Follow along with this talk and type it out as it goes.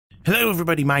Hello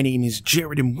everybody, my name is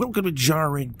Jared and welcome to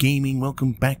Jared Gaming.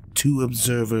 Welcome back to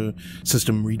Observer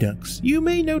System Redux. You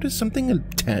may notice something a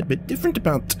tad bit different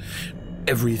about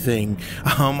everything.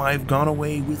 I've gone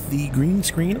away with the green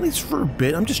screen, at least for a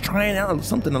bit. I'm just trying out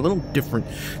something a little different.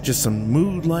 Just some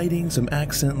mood lighting, some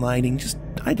accent lighting,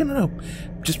 I don't know.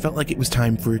 Just felt like it was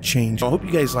time for a change. I hope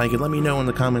you guys like it. Let me know in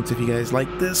the comments if you guys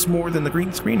like this more than the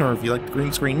green screen, or if you like the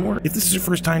green screen more. If this is your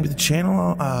first time to the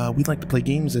channel, we'd like to play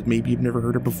games that maybe you've never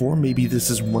heard of before. Maybe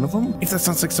this is one of them. If that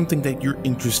sounds like something that you're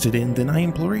interested in, then I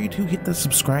implore you to hit the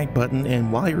subscribe button,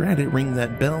 and while you're at it, ring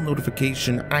that bell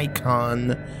notification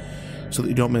icon so that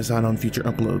you don't miss out on future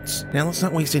uploads. Now let's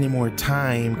not waste any more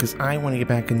time, because I want to get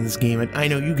back into this game, and I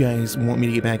know you guys want me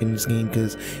to get back into this game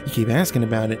because you keep asking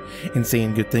about it and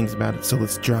saying good things about it, so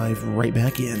let's dive right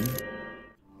back in.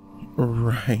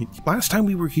 Right. Last time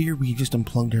we were here, we just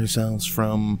unplugged ourselves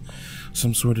from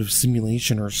some sort of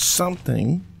simulation or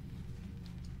something,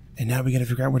 and now we gotta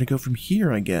figure out where to go from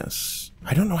here, I guess.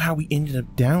 I don't know how we ended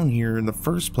up down here in the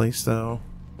first place, though.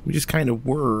 We just kind of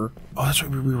were. Oh, that's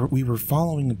right. We were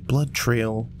following a blood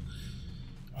trail.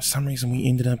 For some reason, we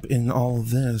ended up in all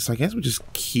of this. I guess we just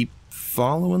keep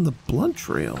following the blood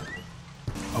trail.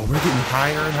 Oh, we're getting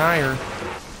higher and higher.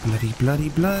 Bloody, bloody,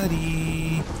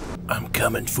 bloody. I'm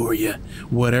coming for you.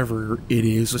 Whatever it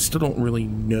is, I still don't really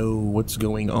know what's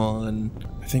going on.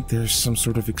 I think there's some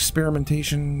sort of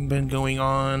experimentation been going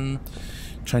on,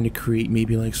 trying to create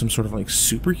maybe like some sort of like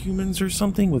superhumans or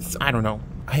something with, I don't know.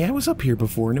 Hey, I was up here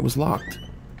before and it was locked.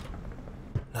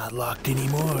 Not locked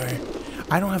anymore.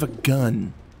 I don't have a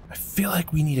gun. I feel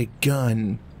like we need a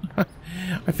gun. I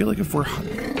feel like if we're...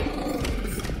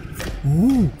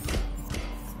 Ooh.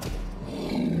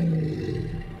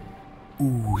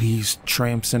 Ooh, he's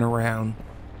trampsing around.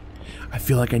 I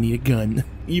feel like I need a gun.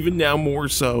 Even now more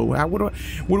so. What are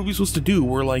we supposed to do?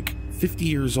 We're like 50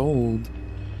 years old.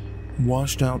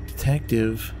 Washed out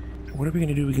detective. What are we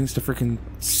gonna do against a freaking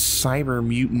cyber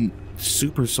mutant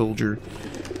super soldier?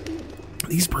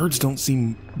 These birds don't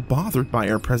seem bothered by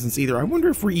our presence either. I wonder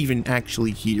if we're even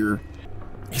actually here.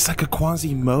 It's like a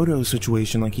Quasimodo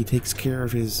situation, like he takes care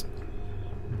of his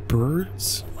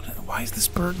birds. Why does this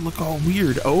bird look all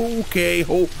weird? Okay,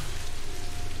 oh.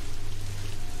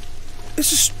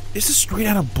 Is this straight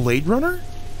out of Blade Runner?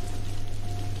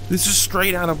 This is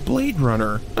straight out of Blade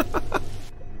Runner.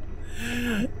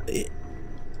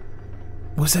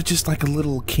 Was that just like a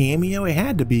little cameo? It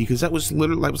had to be, because that was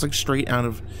literally, that was like straight out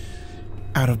of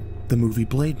the movie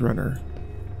Blade Runner.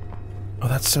 Oh,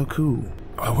 that's so cool.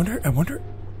 I wonder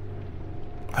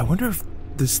if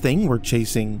this thing we're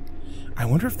chasing, I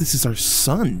wonder if this is our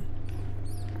son.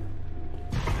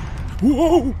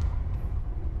 Whoa!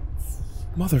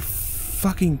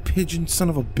 Motherfucking pigeon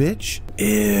son of a bitch.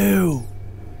 Ew!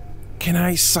 Can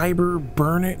I cyber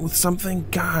burn it with something?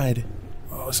 God.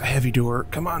 Oh, it's a heavy door.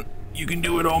 Come on. You can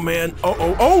do it, old man.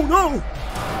 Oh no!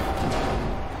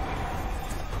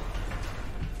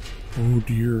 Oh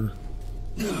dear.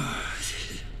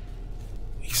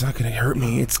 He's not gonna hurt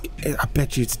me. I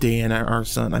bet you it's Dan, our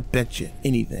son. I bet you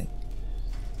anything.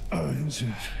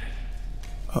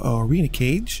 Uh-oh, are we in a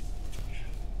cage?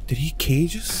 Did he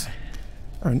cage us?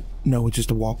 Or, no, it's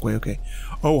just a walkway. Okay.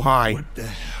 Oh, hi. What the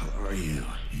hell are you,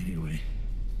 anyway?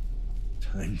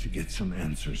 Time to get some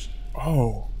answers.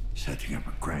 Oh. Setting up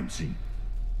a crime scene.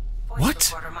 What?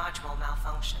 Voice recorder module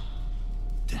malfunction.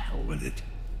 To hell with it.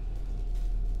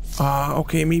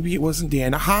 Okay, maybe it wasn't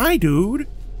Dan. Hi, dude.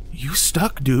 You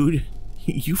stuck, dude.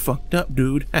 You fucked up,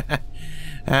 dude.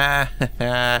 Hang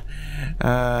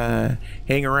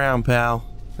around, pal.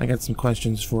 I got some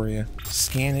questions for you.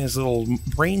 Scan his little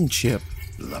brain chip.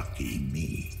 Lucky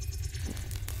me.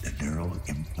 The neural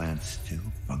implant's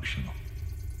still functional.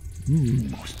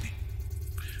 Mostly.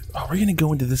 Oh, we're gonna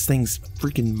go into this thing's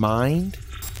freaking mind?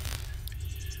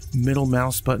 Middle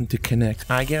mouse button to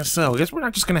connect. I guess so. I guess we're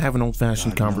not just gonna have an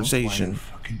old-fashioned conversation. I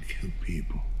fucking kill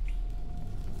people.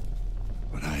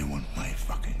 But I want my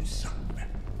fucking son back.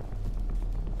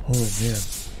 Oh man,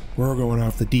 we're going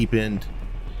off the deep end.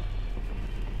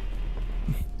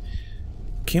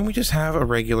 Can't we just have a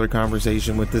regular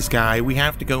conversation with this guy? We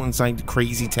have to go inside the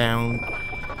crazy town.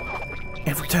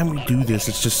 Every time we do this,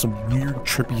 it's just some weird,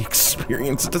 trippy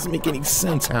experience. It doesn't make any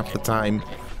sense half the time.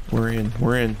 We're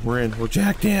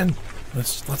jacked in.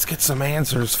 Let's get some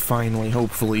answers finally,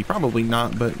 hopefully. Probably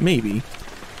not, but maybe.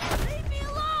 Leave me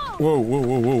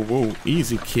alone! Whoa.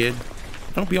 Easy, kid.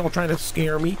 Don't be all trying to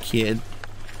scare me, kid.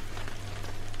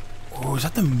 Oh, is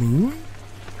that the moon?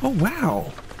 Oh,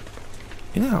 wow.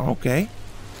 Yeah, okay.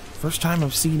 First time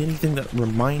I've seen anything that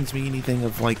reminds me anything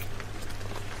of, like...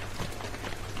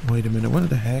 Wait a minute, what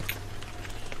the heck?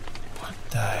 What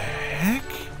the heck?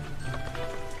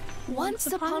 Once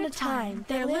upon a time,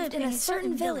 there lived in a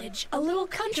certain village a little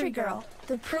country girl,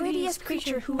 the prettiest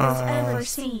creature who was ever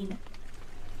seen.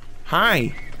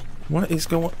 Hi. What is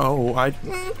going... Oh,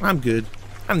 I'm good.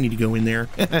 I don't need to go in there.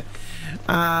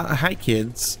 Hi,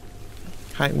 kids.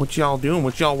 Hi, what y'all doing?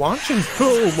 What y'all watching?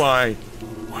 Oh, my.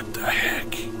 What the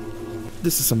heck?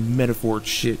 This is some metaphor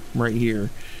shit right here.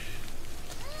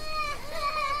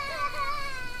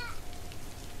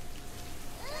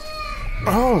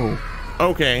 Oh,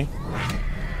 okay.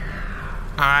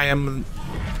 I am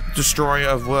destroyer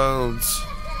of worlds.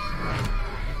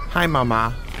 Hi,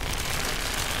 Mama.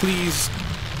 Please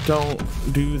don't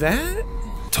do that.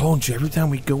 Told you, every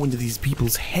time we go into these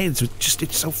people's heads,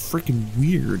 it's so freaking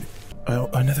weird.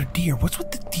 Oh, another deer. What's with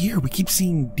the deer? We keep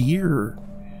seeing deer.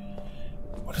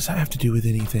 What does that have to do with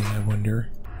anything, I wonder?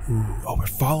 Ooh, oh, we're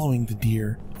following the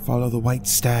deer. Follow the white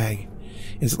stag.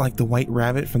 Is it like the white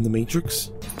rabbit from the Matrix?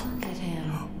 Look at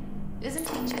him. Isn't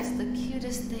he just the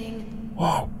cutest thing?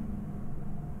 Whoa.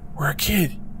 We're a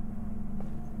kid.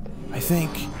 I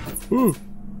think. Ooh.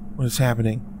 What is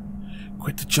happening?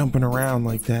 Quit the jumping around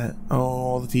like that. Oh,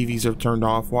 all the TVs are turned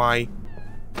off. Why?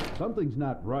 Something's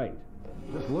not right.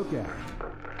 Just look at it.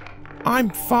 I'm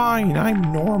fine.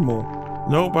 I'm normal.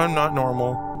 Nope, I'm not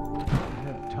normal. I don't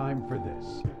have time for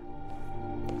this.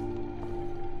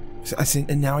 I see,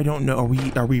 and now I don't know.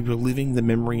 Are we reliving the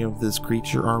memory of this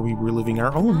creature? Or are we reliving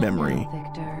our own memory? Now,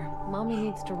 Victor, Mommy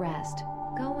needs to rest.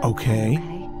 Go in. Okay.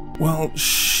 Okay. Well,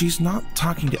 she's not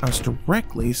talking to us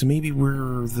directly, so maybe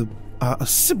we're a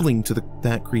sibling to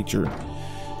that creature.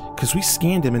 Because we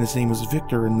scanned him and his name was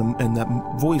Victor, and that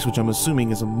voice, which I'm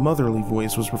assuming is a motherly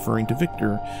voice, was referring to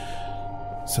Victor.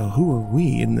 So who are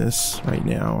we in this right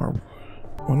now? Or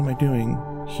what am I doing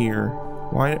here?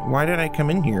 Why did I come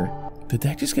in here? Did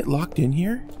that just get locked in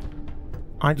here?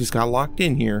 I just got locked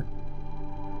in here.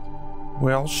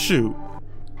 Well, shoot.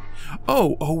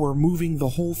 Oh, we're moving the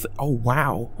whole thing. Oh,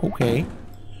 wow. Okay.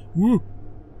 Woo.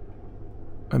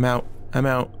 I'm out.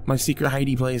 My secret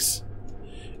hidey place.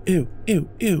 Ew.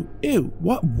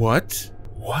 What?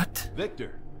 What?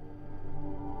 Victor!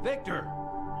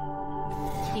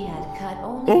 He had cut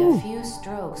only a few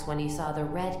strokes when he saw the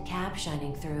red cap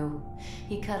shining through.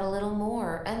 He cut a little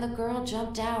more, and the girl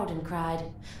jumped out and cried,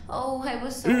 "Oh, I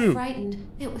was so frightened.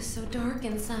 It was so dark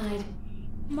inside."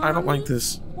 Mommy, I don't like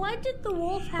this. Why did the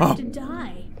wolf have to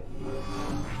die?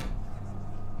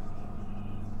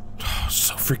 Oh,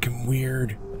 so freaking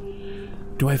weird.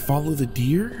 Do I follow the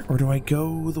deer, or do I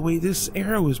go the way this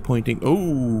arrow is pointing?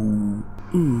 Oh.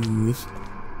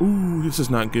 Ooh, this is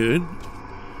not good.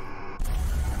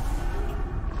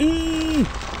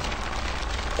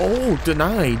 Oh,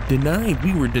 denied.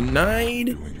 We were denied.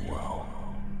 Doing well.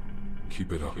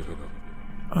 Keep it up.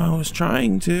 I was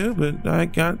trying to, but I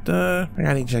got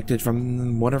ejected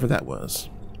from whatever that was.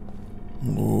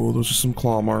 Oh, those are some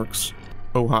claw marks.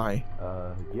 Oh, hi.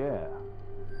 Yeah.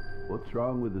 What's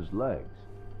wrong with his legs?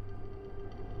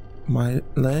 My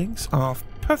legs are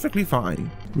perfectly fine.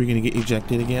 We're gonna get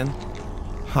ejected again.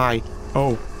 Hi.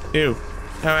 Oh, ew.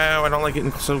 Oh, I don't like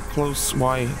getting so close.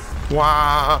 Why?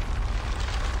 Wah!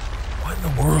 What in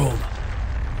the world?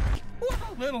 What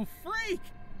a little freak!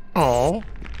 Oh.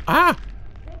 Ah!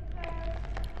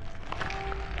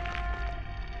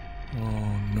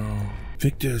 Oh no.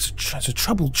 Victor has a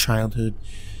troubled childhood.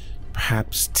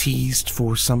 Perhaps teased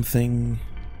for something.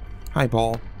 Hi,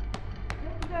 ball.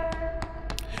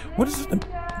 What is it?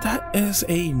 That is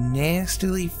a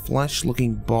nastily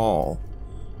flesh-looking ball.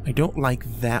 I don't like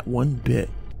that one bit.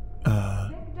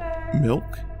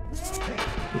 Milk?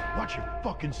 Hey, watch your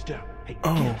fucking step. Hey,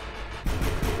 Oh. Here.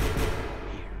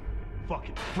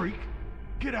 Fucking freak.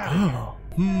 Get out of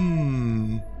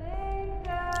here.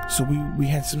 So we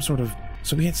had some sort of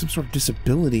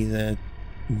disability that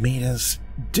made us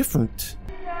different.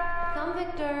 Come,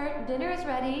 Victor. Dinner is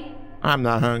ready. I'm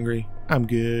not hungry. I'm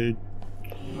good.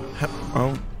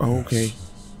 Oh, okay.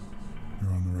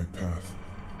 You're on the right path.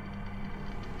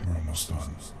 We're almost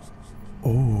done.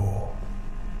 Oh.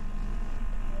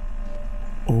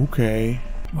 Okay.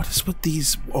 What is with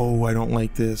these? Oh, I don't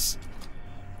like this.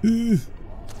 Ugh.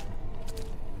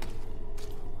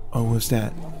 Oh, what's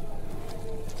that?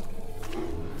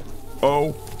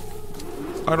 Oh.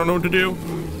 I don't know what to do.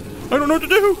 I don't know what to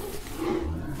do.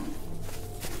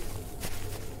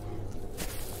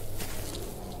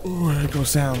 Oh, I like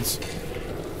those sounds.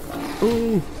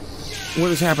 Oh. What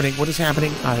is happening? What is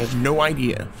happening? I have no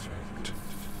idea.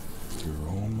 You're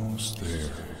almost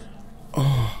there.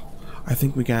 Oh. I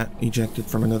think we got ejected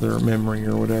from another memory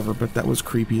or whatever, but that was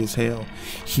creepy as hell.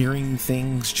 Hearing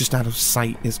things just out of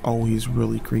sight is always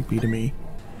really creepy to me.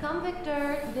 Come,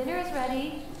 Victor. Dinner is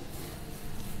ready.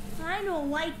 I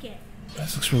don't like it.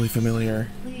 This looks really familiar.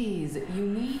 Please, you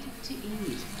need to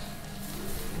eat.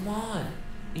 Come on,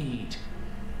 eat.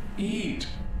 Eat.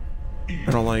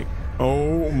 I don't like.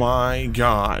 Oh my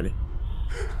god.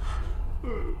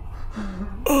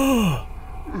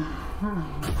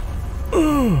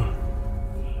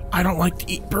 I don't like to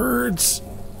eat birds.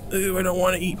 Ew, I don't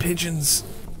want to eat pigeons.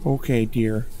 Okay,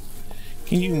 dear.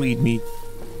 Can you lead me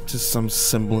to some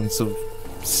semblance of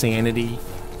sanity?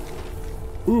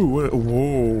 Ooh, what,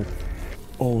 whoa.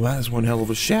 Oh, that is one hell of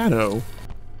a shadow.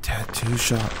 Tattoo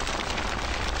shop.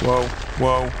 Whoa,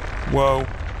 whoa, whoa.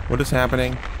 What is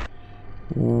happening?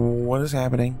 What is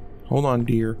happening? Hold on,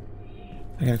 dear.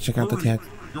 I gotta check out the tattoo.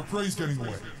 Your prey's getting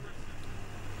away.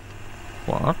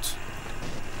 What?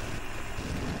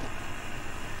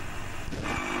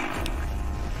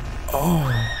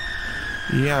 Oh,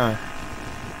 yeah.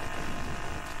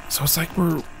 So it's like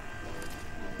we're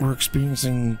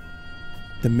experiencing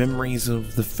the memories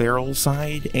of the feral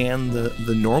side and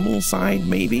the normal side,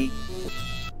 maybe?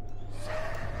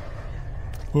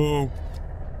 Oh.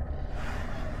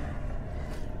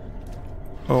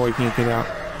 Oh, I can't get out.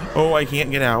 Oh, I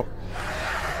can't get out.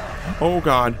 Oh,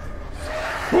 God.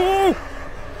 Oh!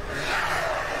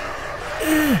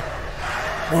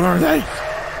 What are they?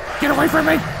 Get away from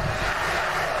me!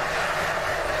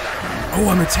 Oh,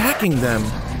 I'm attacking them.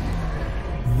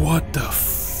 What the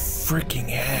freaking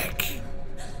heck?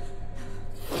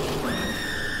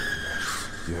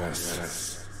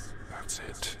 Yes. That's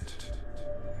it.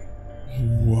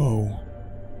 Whoa.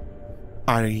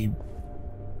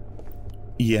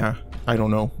 Yeah, I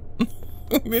don't know.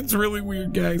 It's really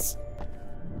weird, guys.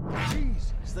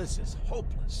 Jesus, this is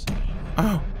hopeless.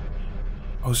 Oh.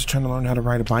 I was trying to learn how to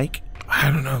ride a bike?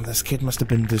 I don't know, this kid must have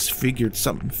been disfigured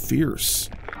something fierce.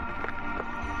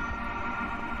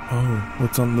 Oh,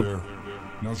 what's on the... There.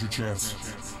 Now's your chance.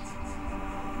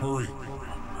 Hurry.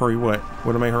 Hurry what?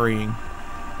 What am I hurrying?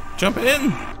 Jump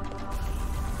in!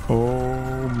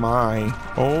 Oh my.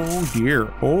 Oh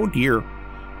dear. Oh dear.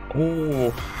 Oh,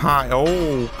 hi.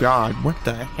 Oh god. What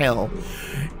the hell?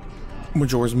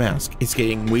 Majora's Mask. It's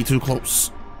getting way too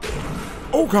close.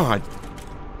 Oh god.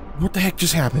 What the heck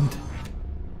just happened?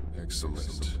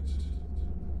 Excellent.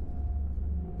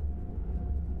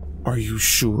 Are you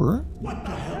sure? What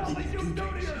the hell did you do to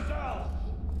yourself?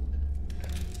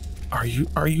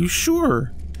 Are you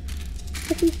sure?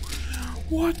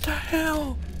 What the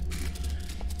hell?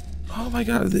 Oh my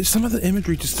god, some of the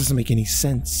imagery just doesn't make any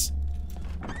sense.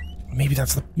 Maybe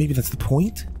that's the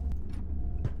point?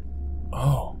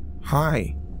 Oh,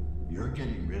 hi. You're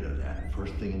getting rid of that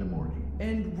first thing in the morning.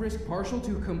 And risk partial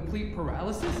to complete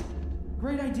paralysis?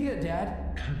 Great idea,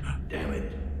 Dad. Damn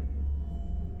it.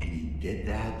 And you did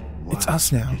that? Why? It's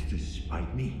us now. Just to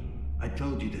spite me? I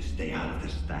told you to stay out of the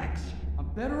stacks. I'm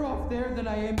better off there than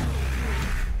I am.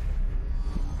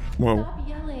 Whoa. Stop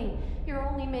yelling. You're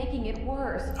only making it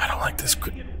worse. I don't like this.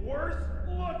 It worse?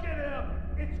 Look at him!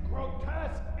 It's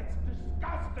grotesque! It's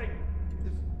disgusting!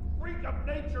 This freak of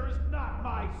nature is not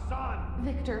my son!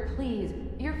 Victor, please.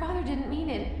 Your father didn't mean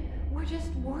it. We're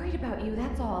just worried about you,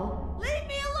 that's all. Leave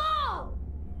me alone!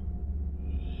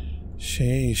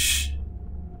 Sheesh.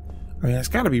 I mean, that's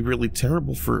gotta be really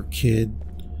terrible for a kid.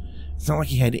 It's not like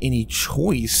he had any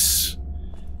choice.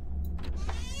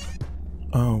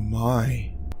 Oh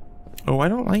my. Oh, I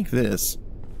don't like this.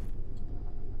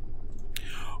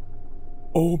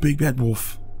 Oh, big bad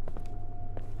wolf.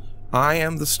 I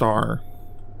am the star.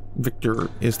 Victor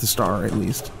is the star, at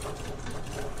least.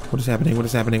 What is happening? What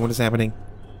is happening? What is happening?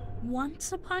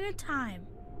 Once upon a time,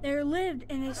 there lived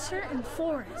in a certain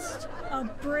forest a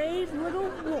brave little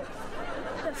wolf,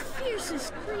 the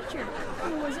fiercest creature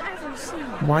who was ever seen.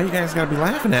 Why you guys gotta be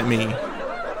laughing at me?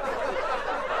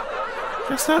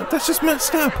 That's just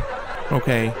messed up.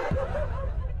 Okay.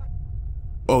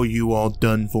 Oh, you all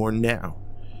done for now.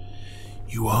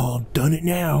 You all done it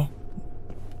now.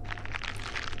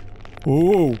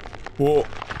 Oh. Whoa.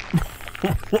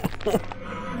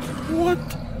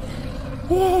 What?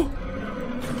 Whoa.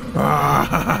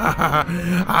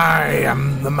 I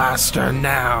am the master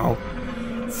now.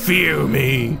 Fear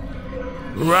me.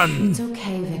 Run. It's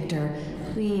okay, Victor.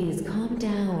 Please, calm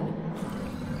down.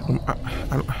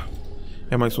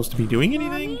 Am I supposed to be doing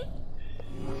anything?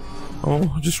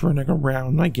 Oh, just running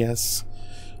around, I guess.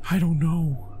 I don't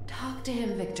know. Talk to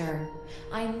him, Victor.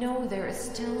 I know there is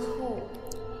still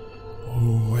hope.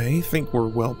 Oh, I think we're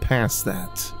well past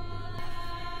that.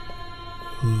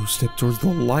 Ooh, step towards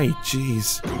the light,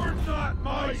 jeez. You're not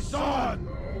my son!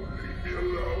 Leave me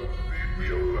alone. Leave me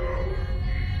alone.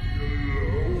 Leave me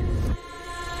alone.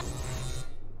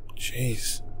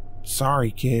 Jeez.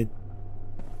 Sorry, kid.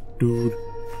 Dude.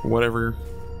 Whatever.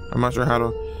 I'm not sure how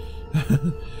to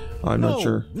I'm not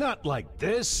sure. Not like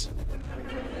this.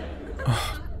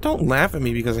 Don't laugh at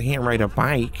me because I can't ride a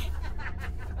bike.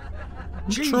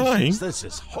 I'm trying. This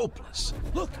is hopeless.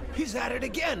 Look, he's at it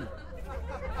again.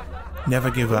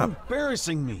 Never give up.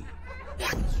 Embarrassing me.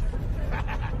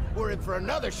 We're in for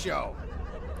another show.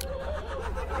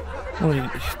 Well,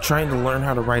 trying to learn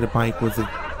how to ride a bike with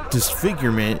a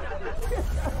disfigurement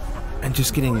and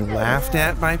just getting laughed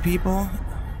at by people?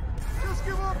 Just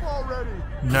give up already.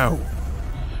 No.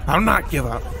 I'll not give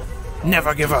up.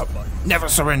 Never give up. Never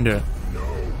surrender.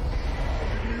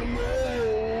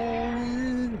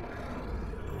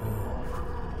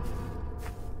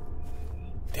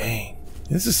 Dang.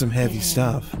 This is some heavy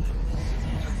stuff.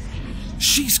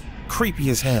 She's creepy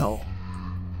as hell.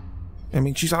 I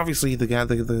mean, she's obviously the guy,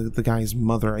 the guy's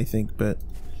mother, I think, but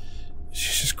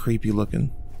she's just creepy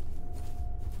looking.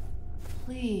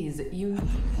 Please,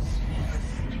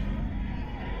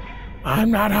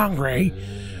 I'm not hungry.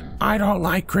 I don't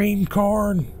like creamed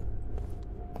corn.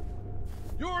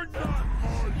 You're not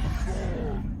my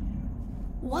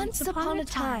son. Once upon a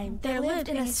time, there lived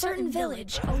in a certain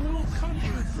village a little country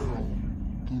girl.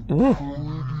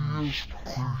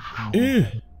 Ew.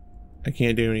 I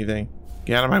can't do anything.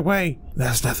 Get out of my way.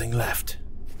 There's nothing left.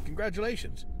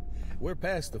 Congratulations. We're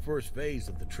past the first phase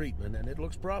of the treatment and it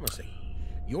looks promising.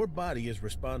 Your body is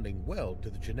responding well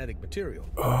to the genetic material.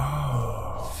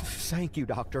 Oh. Thank you,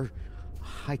 Doctor.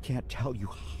 I can't tell you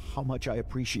how much I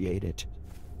appreciate it.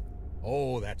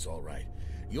 Oh, that's all right.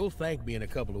 You'll thank me in a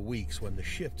couple of weeks when the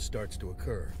shift starts to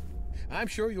occur. I'm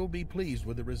sure you'll be pleased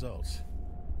with the results.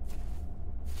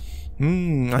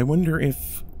 I wonder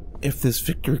if this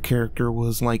Victor character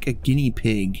was like a guinea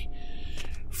pig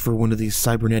for one of these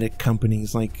cybernetic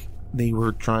companies, like they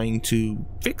were trying to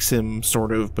fix him,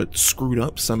 sort of, but screwed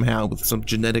up somehow with some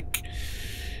genetic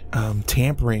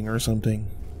tampering or something.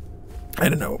 I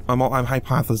don't know. I'm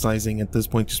hypothesizing at this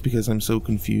point just because I'm so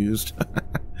confused.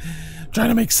 Trying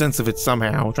to make sense of it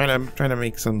somehow. Trying to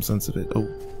make some sense of it. Oh,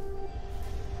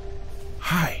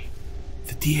 hi,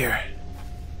 the deer.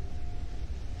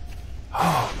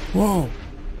 Oh, whoa.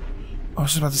 I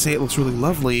was just about to say it looks really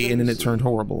lovely, and then it turned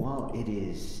horrible. While it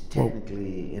is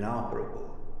technically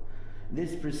inoperable,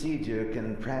 this procedure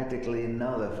can practically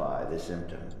nullify the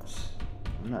symptoms.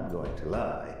 I'm not going to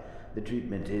lie, the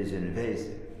treatment is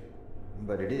invasive,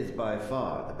 but it is by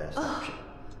far the best option.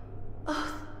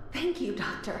 Oh, thank you,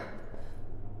 Doctor.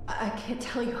 I can't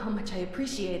tell you how much I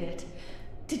appreciate it.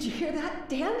 Did you hear that,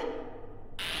 Dan?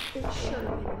 It should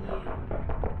have been you.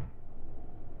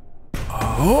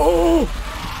 Oh!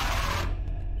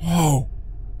 Whoa.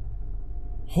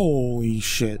 Holy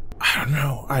shit. I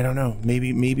don't know.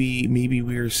 Maybe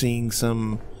we're seeing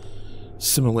some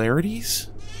similarities?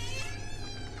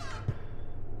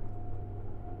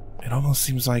 It almost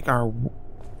seems like our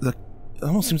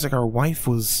wife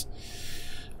was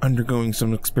undergoing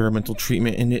some experimental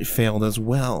treatment and it failed as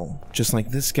well, just like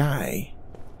this guy.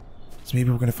 So maybe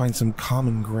we're gonna find some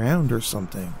common ground or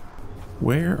something.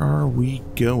 Where are we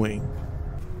going?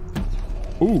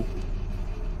 Ooh.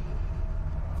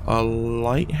 A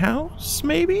lighthouse,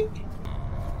 maybe?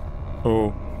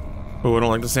 Oh. Oh, I don't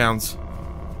like the sounds.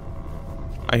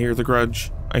 I hear the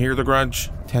grudge. I hear the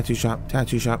grudge. Tattoo shop,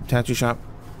 tattoo shop, tattoo shop.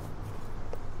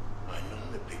 I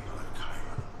know the people at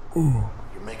Cairo. Ooh.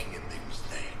 You're making a big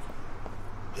mistake.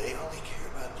 They only care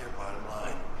about their bottom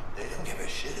line. They don't give a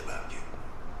shit about you.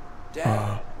 Dad,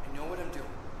 I know what I'm doing.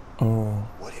 Oh.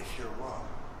 What if you're wrong?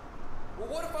 Well,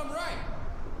 what if I'm right?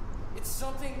 It's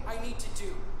something I need to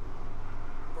do.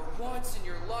 For once in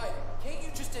your life, can't you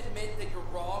just admit that you're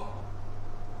wrong?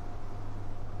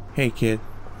 Hey kid,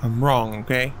 I'm wrong,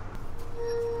 okay?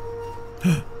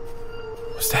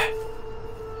 What's that?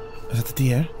 Is that the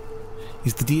deer?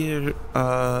 Is the deer,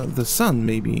 the sun,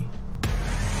 maybe?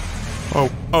 Oh,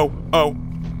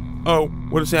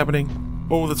 what is happening?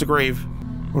 Oh, that's a grave.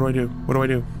 What do I do? What do I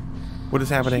do? What is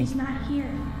happening? She's not here.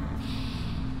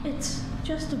 It's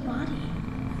just a body.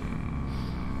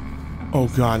 Oh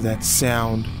god, that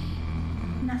sound.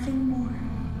 Nothing more.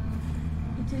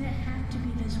 It didn't have to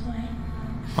be this way.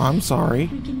 I'm sorry.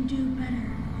 We can do better.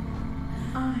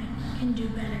 I can do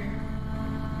better.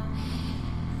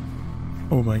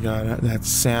 Oh my god, that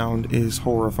sound is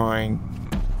horrifying.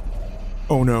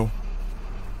 Oh no.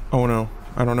 Oh no.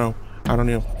 I don't know. I don't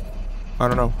know. I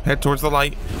don't know. Head towards the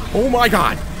light. Oh my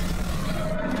god!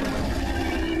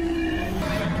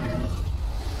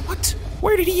 What?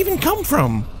 Where did he even come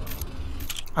from?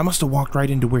 I must have walked right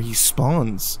into where he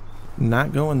spawns.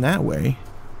 Not going that way.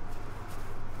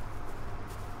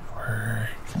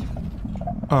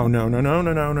 Oh no, no, no,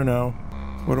 no, no, no, no.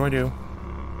 What do I do?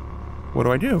 What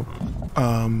do I do?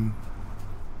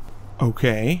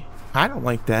 Okay. I don't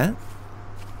like that.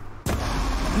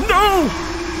 No!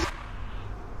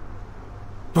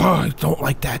 Oh, I don't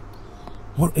like that.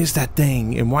 What is that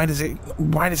thing? And why does it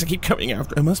keep coming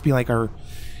after? It must be like our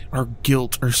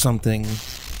guilt or something.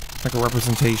 Like a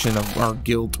representation of our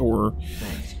guilt or...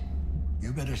 Thanks.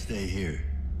 You better stay here.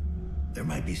 There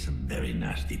might be some very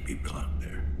nasty people out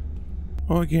there.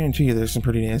 Oh, I guarantee you there's some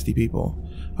pretty nasty people.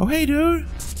 Oh, hey, dude!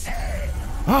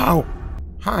 Oh!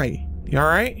 Hi. You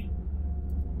alright?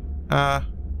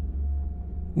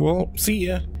 Well, see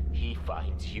ya. He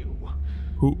finds you.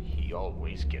 Who? He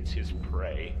always gets his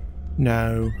prey.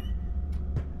 No.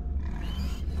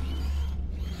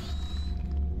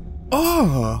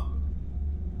 Oh!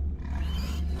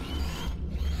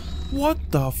 What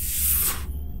the f...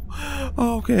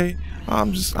 Okay.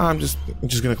 I'm just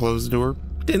gonna close the door.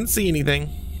 Didn't see anything.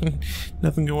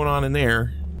 Nothing going on in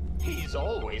there. He's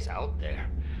always out there.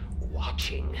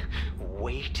 Watching.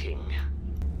 Waiting.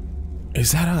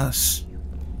 Is that us?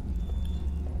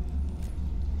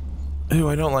 Ooh,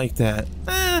 I don't like that.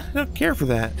 I don't care for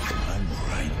that. I'm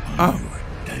right on your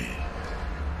tail.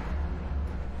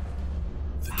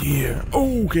 The deer.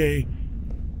 Okay.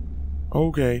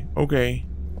 Okay.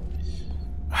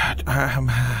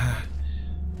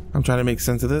 I'm trying to make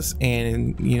sense of this,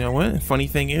 and you know what? Funny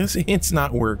thing is, it's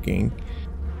not working.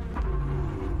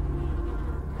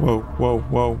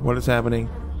 Whoa! What is happening?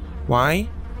 Why?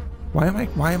 Why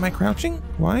am I crouching?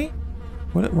 Why?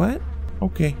 What?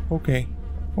 Okay.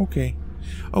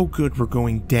 Oh, good. We're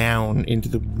going down into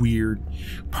the weird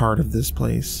part of this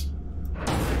place.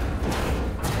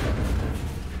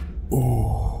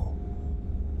 Oh.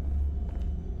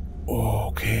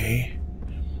 Okay.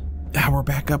 Now we're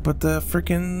back up at the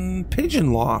freaking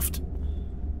pigeon loft.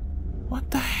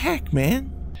 What the heck,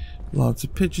 man? Lots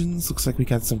of pigeons. Looks like we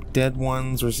got some dead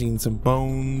ones. We're seeing some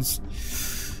bones.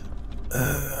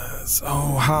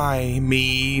 Oh, hi.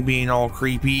 Me being all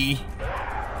creepy.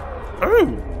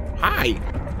 Oh, hi.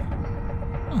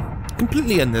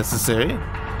 Completely unnecessary.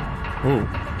 Oh,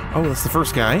 that's the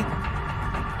first guy.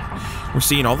 We're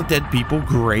seeing all the dead people.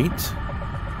 Great.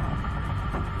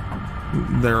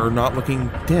 They're not looking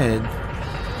dead.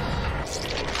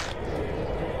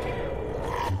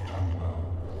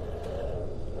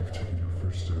 You've taken your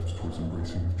first steps towards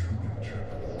embracing your true nature,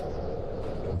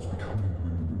 towards becoming who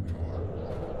you really are.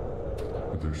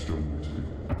 But there's still more to do.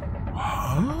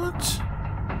 What?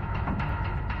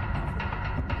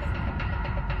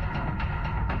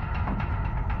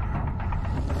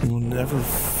 You'll never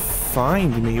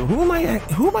find me. Who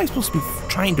am I supposed to be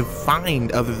trying to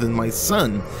find other than my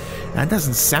son? That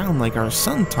doesn't sound like our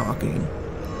son talking.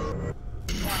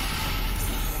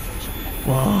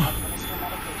 Whoa.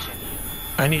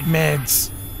 I need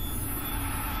meds.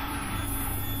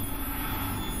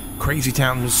 Crazy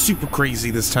Town was super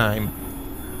crazy this time.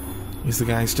 Is the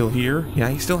guy still here? Yeah,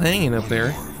 he's still hanging up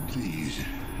there. Please,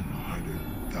 I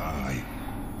don't die.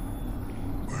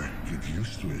 Or get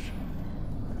used to it.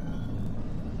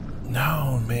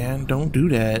 No, man, don't do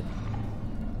that.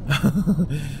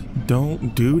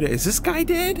 Don't do that. Is this guy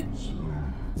dead?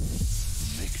 Victor,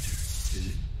 is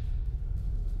it?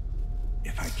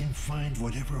 If I can find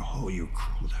whatever hole you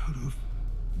crawled out of,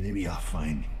 maybe I'll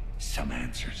find some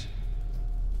answers.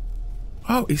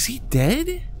 Oh, is he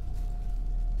dead?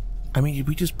 I mean, did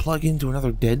we just plug into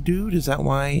another dead dude? Is that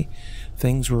why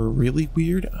things were really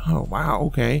weird? Oh, wow,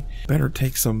 okay. Better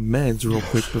take some meds real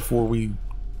quick before we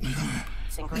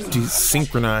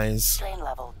desynchronize. Strain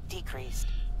level decreased.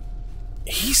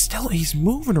 He's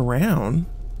moving around.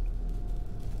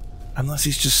 Unless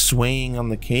he's just swaying on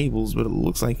the cables, but it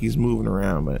looks like he's moving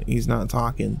around, but he's not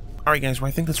talking. Alright guys, well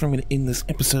I think that's where I'm going to end this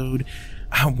episode.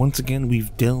 Once again,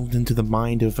 we've delved into the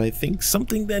mind of, I think,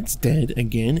 something that's dead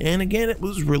again. And again, it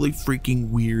was really freaking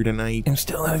weird, and I am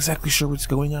still not exactly sure what's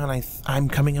going on. I'm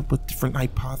coming up with different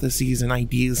hypotheses and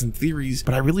ideas and theories,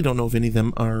 but I really don't know if any of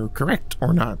them are correct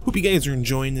or not. Hope you guys are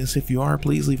enjoying this. If you are,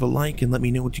 please leave a like and let me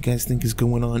know what you guys think is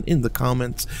going on in the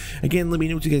comments. Again, let me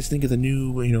know what you guys think of the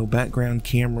new, background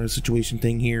camera situation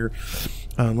thing here.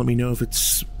 Let me know if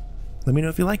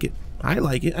you like it. I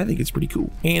like it. I think it's pretty cool.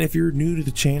 And if you're new to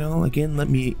the channel, again, let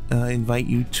me invite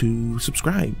you to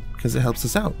subscribe, because it helps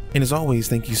us out. And as always,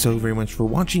 thank you so very much for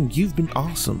watching. You've been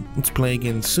awesome. Let's play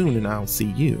again soon, and I'll see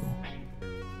you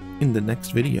in the next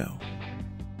video.